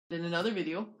In another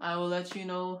video, I will let you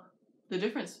know the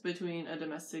difference between a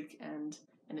domestic and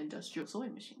an industrial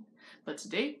sewing machine. But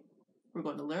today, we're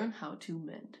going to learn how to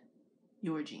mend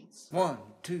your jeans. 1,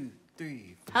 2,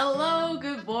 3. Hello,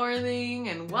 good morning,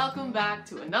 and welcome back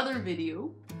to another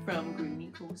video from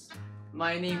GreenecoStyle.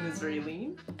 My name is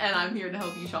Raylene, and I'm here to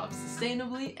help you shop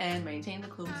sustainably and maintain the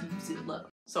clothes you still love.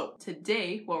 So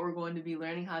today, what we're going to be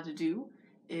learning how to do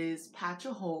is patch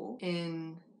a hole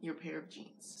in your pair of jeans.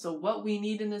 So what we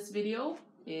need in this video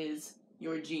is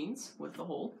your jeans with the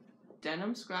hole,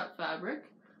 denim scrap fabric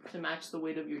to match the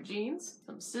weight of your jeans,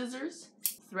 some scissors,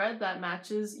 thread that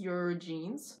matches your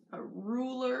jeans, a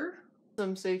ruler,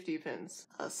 some safety pins,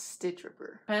 a stitch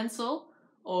ripper, pencil,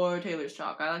 or tailor's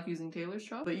chalk. I like using tailor's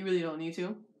chalk, but you really don't need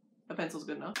to. A pencil's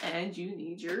good enough. And you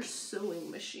need your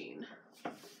sewing machine.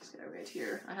 This guy right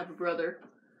here. I have a brother.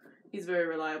 He's very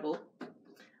reliable.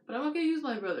 But I'm not gonna use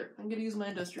my brother. I'm gonna use my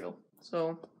industrial.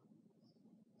 So,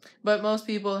 but most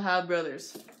people have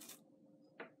brothers.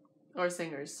 Or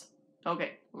singers.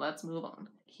 Okay, let's move on.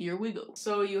 Here we go.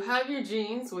 So you have your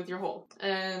jeans with your hole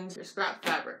and your scrap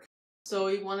fabric. So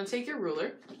you want to take your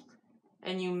ruler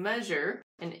and you measure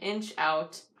an inch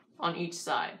out on each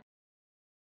side.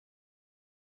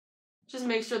 Just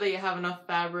make sure that you have enough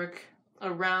fabric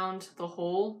around the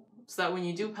hole so that when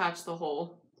you do patch the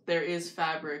hole, there is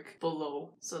fabric below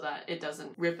so that it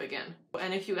doesn't rip again.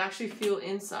 And if you actually feel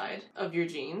inside of your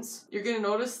jeans, you're gonna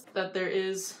notice that there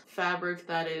is fabric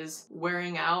that is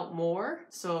wearing out more.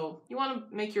 So you wanna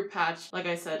make your patch, like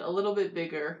I said, a little bit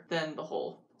bigger than the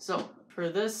hole. So for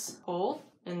this hole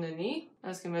in the knee, I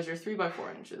just can measure 3 by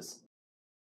 4 inches.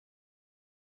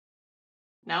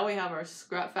 Now we have our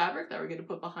scrap fabric that we're gonna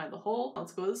put behind the hole.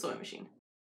 Let's go to the sewing machine.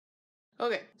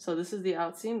 Okay, so this is the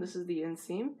out seam, this is the in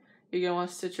seam. You're going to want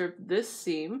to stitch up this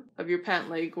seam of your pant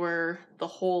leg where the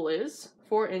hole is,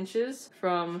 4 inches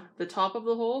from the top of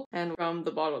the hole and from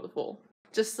the bottom of the hole.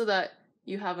 Just so that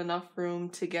you have enough room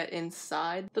to get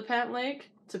inside the pant leg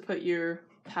to put your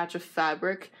patch of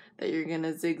fabric that you're going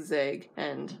to zigzag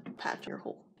and patch your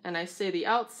hole. And I say the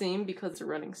out seam because it's a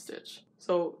running stitch.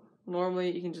 So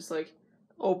normally you can just like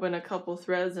open a couple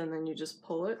threads and then you just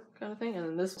pull it kind of thing, and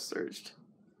then this surged.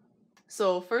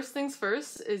 So first things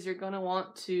first is you're going to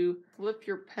want to flip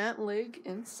your pant leg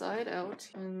inside out,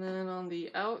 and then on the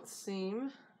out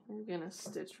seam you're going to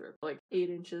stitch rip like 8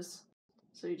 inches.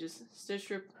 So you just stitch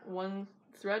rip one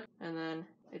thread and then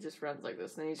it just runs like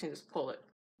this, and then you can just pull it.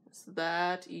 It's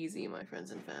that easy, my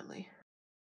friends and family.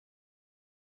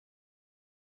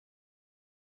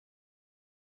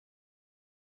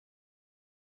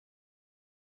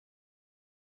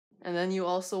 And then you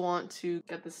also want to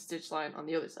get the stitch line on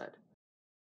the other side.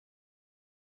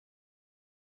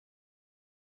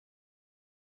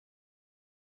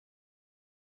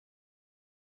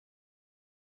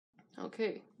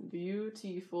 Okay,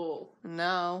 beautiful.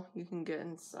 Now you can get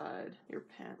inside your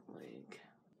pant leg.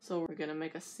 So we're gonna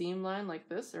make a seam line like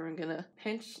this, and we're gonna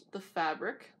pinch the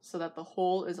fabric so that the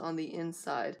hole is on the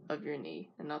inside of your knee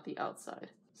and not the outside.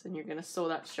 So then you're gonna sew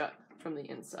that shut from the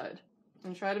inside.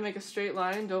 And try to make a straight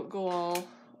line, don't go all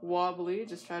wobbly,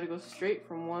 just try to go straight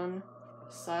from one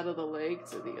side of the leg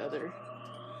to the other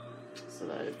so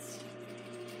that it's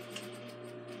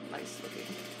nice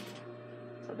looking.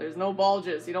 So there's no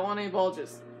bulges. You don't want any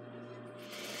bulges.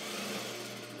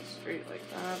 Straight like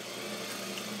that.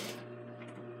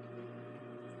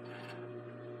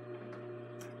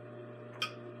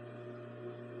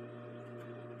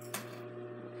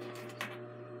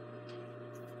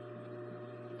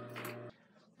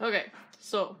 Okay,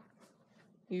 so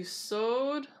you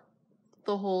sewed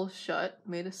the hole shut,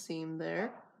 made a seam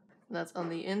there, and that's on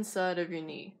the inside of your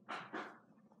knee.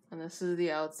 And this is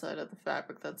the outside of the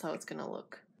fabric. That's how it's gonna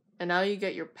look. And now you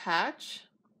get your patch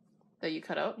that you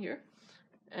cut out here.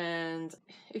 And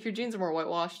if your jeans are more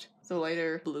whitewashed, so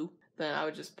lighter blue, then I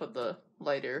would just put the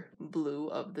lighter blue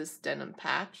of this denim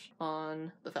patch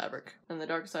on the fabric. And the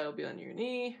dark side will be on your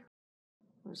knee.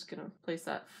 I'm just gonna place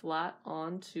that flat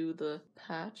onto the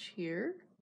patch here.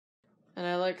 And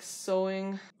I like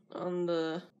sewing on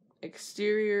the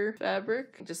exterior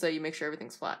fabric, just so you make sure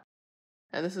everything's flat.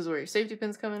 And this is where your safety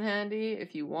pins come in handy.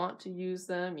 If you want to use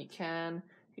them, you can.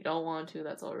 If you don't want to,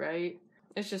 that's alright.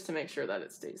 It's just to make sure that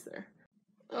it stays there.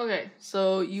 Okay,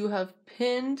 so you have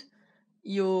pinned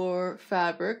your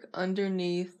fabric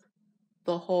underneath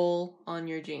the hole on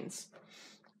your jeans.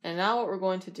 And now what we're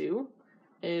going to do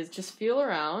is just feel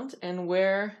around, and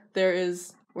where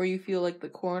you feel like the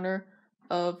corner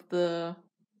of the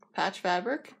patch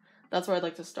fabric, that's where I'd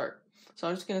like to start. So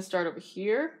I'm just going to start over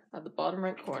here at the bottom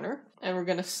right corner, and we're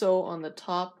going to sew on the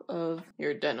top of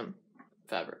your denim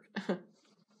fabric,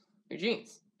 your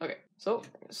jeans. Okay, so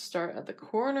start at the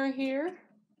corner here.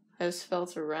 I just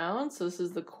felt around, so this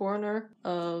is the corner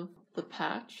of the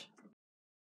patch.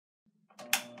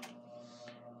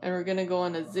 And we're gonna go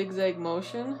in a zigzag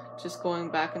motion, just going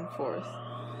back and forth.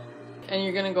 And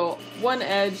you're gonna go one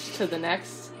edge to the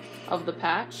next of the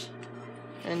patch,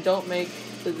 and don't make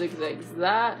the zigzags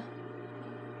that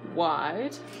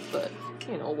wide, but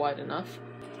you know, wide enough.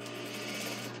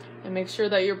 And make sure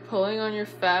that you're pulling on your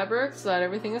fabric so that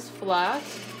everything is flat.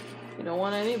 You don't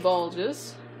want any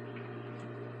bulges.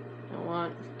 You don't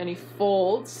want any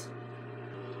folds.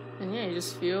 And yeah, you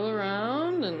just feel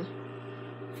around and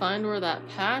find where that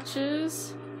patch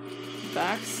is.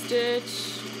 Back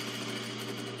stitch.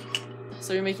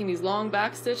 So you're making these long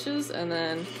back stitches and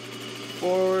then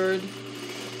forward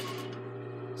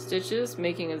stitches,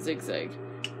 making a zigzag.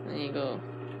 And then you go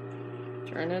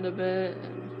turn it a bit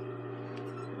and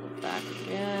go back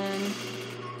again.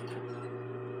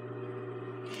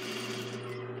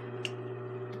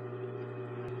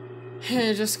 And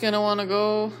you're just gonna want to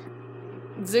go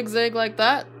zigzag like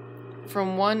that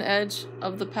from one edge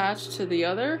of the patch to the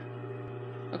other,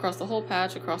 across the whole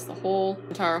patch, across the whole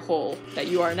entire hole that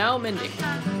you are now mending.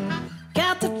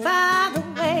 Got to find a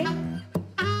way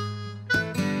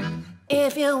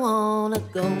if you wanna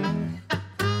go.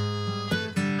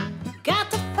 Got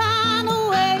to find a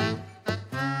way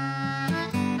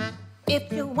if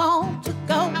you want to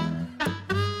go.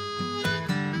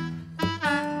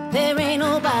 There ain't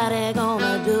nobody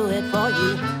gonna do it for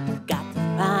you. Got to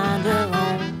find your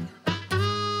own.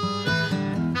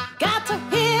 Got to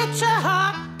hit your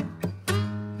heart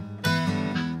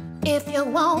if you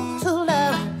want to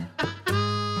love.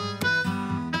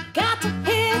 Got to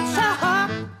hit your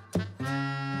heart.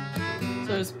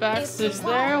 So just back stitch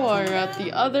there while you're at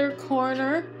the other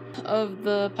corner of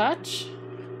the patch.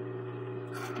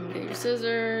 And get your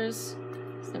scissors,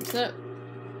 snip snip.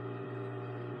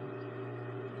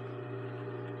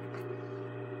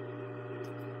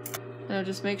 Now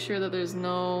just make sure that there's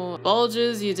no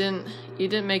bulges. You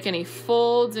didn't make any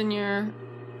folds in your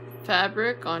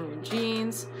fabric on your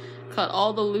jeans. Cut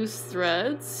all the loose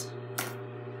threads.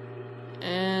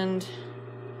 And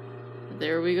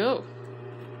there we go.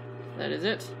 That is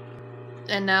it.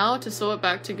 And now to sew it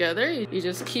back together, you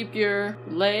just keep your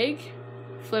leg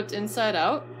flipped inside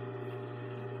out.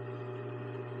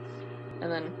 And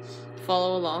then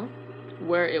follow along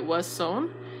where it was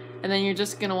sewn. And then you're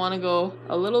just gonna wanna go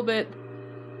a little bit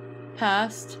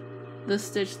past the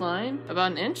stitch line,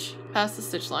 about an inch past the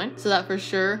stitch line, so that for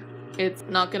sure it's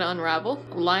not gonna unravel.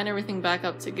 Line everything back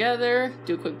up together,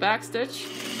 do a quick back stitch,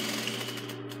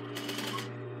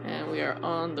 and we are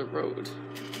on the road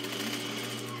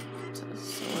to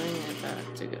sewing it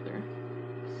back together.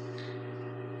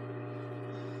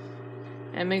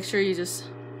 And make sure you just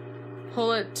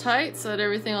pull it tight so that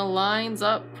everything aligns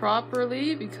up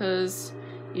properly, because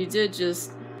you did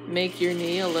just make your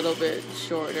knee a little bit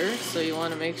shorter, so you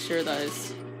want to make sure that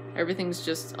everything's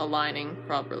just aligning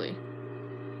properly.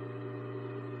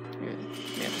 You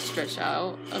have to stretch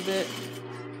out a bit.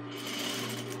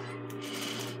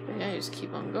 But yeah, you just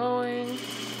keep on going.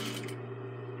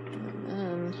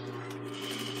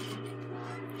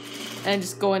 And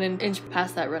just go in an inch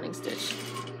past that running stitch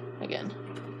again.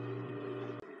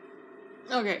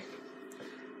 Okay.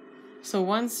 So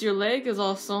once your leg is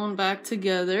all sewn back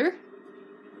together,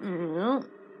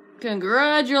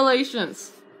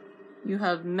 congratulations! You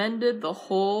have mended the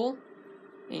hole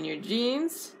in your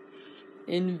jeans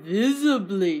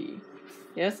invisibly.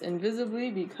 Yes,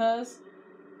 invisibly, because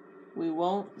we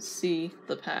won't see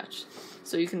the patch.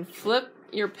 So you can flip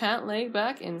your pant leg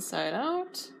back inside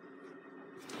out.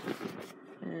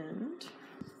 And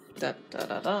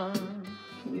da-da-da-da.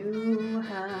 You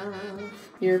have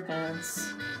your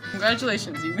pants.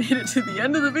 Congratulations, you made it to the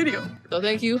end of the video. So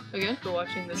thank you again for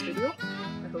watching this video.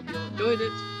 I hope you all enjoyed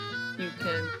it. You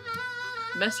can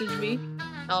message me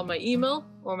on my email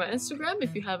or my Instagram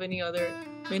if you have any other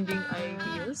mending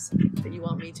ideas that you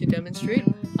want me to demonstrate.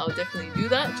 I'll definitely do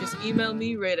that. Just email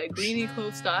me right at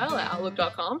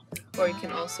GreenecoStyle@outlook.com, or you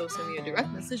can also send me a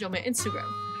direct message on my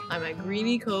Instagram. I'm at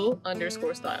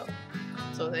GreenecoStyle.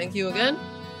 So thank you again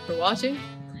for watching,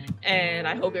 and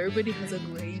I hope everybody has a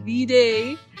gravy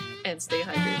day and stay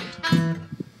hydrated.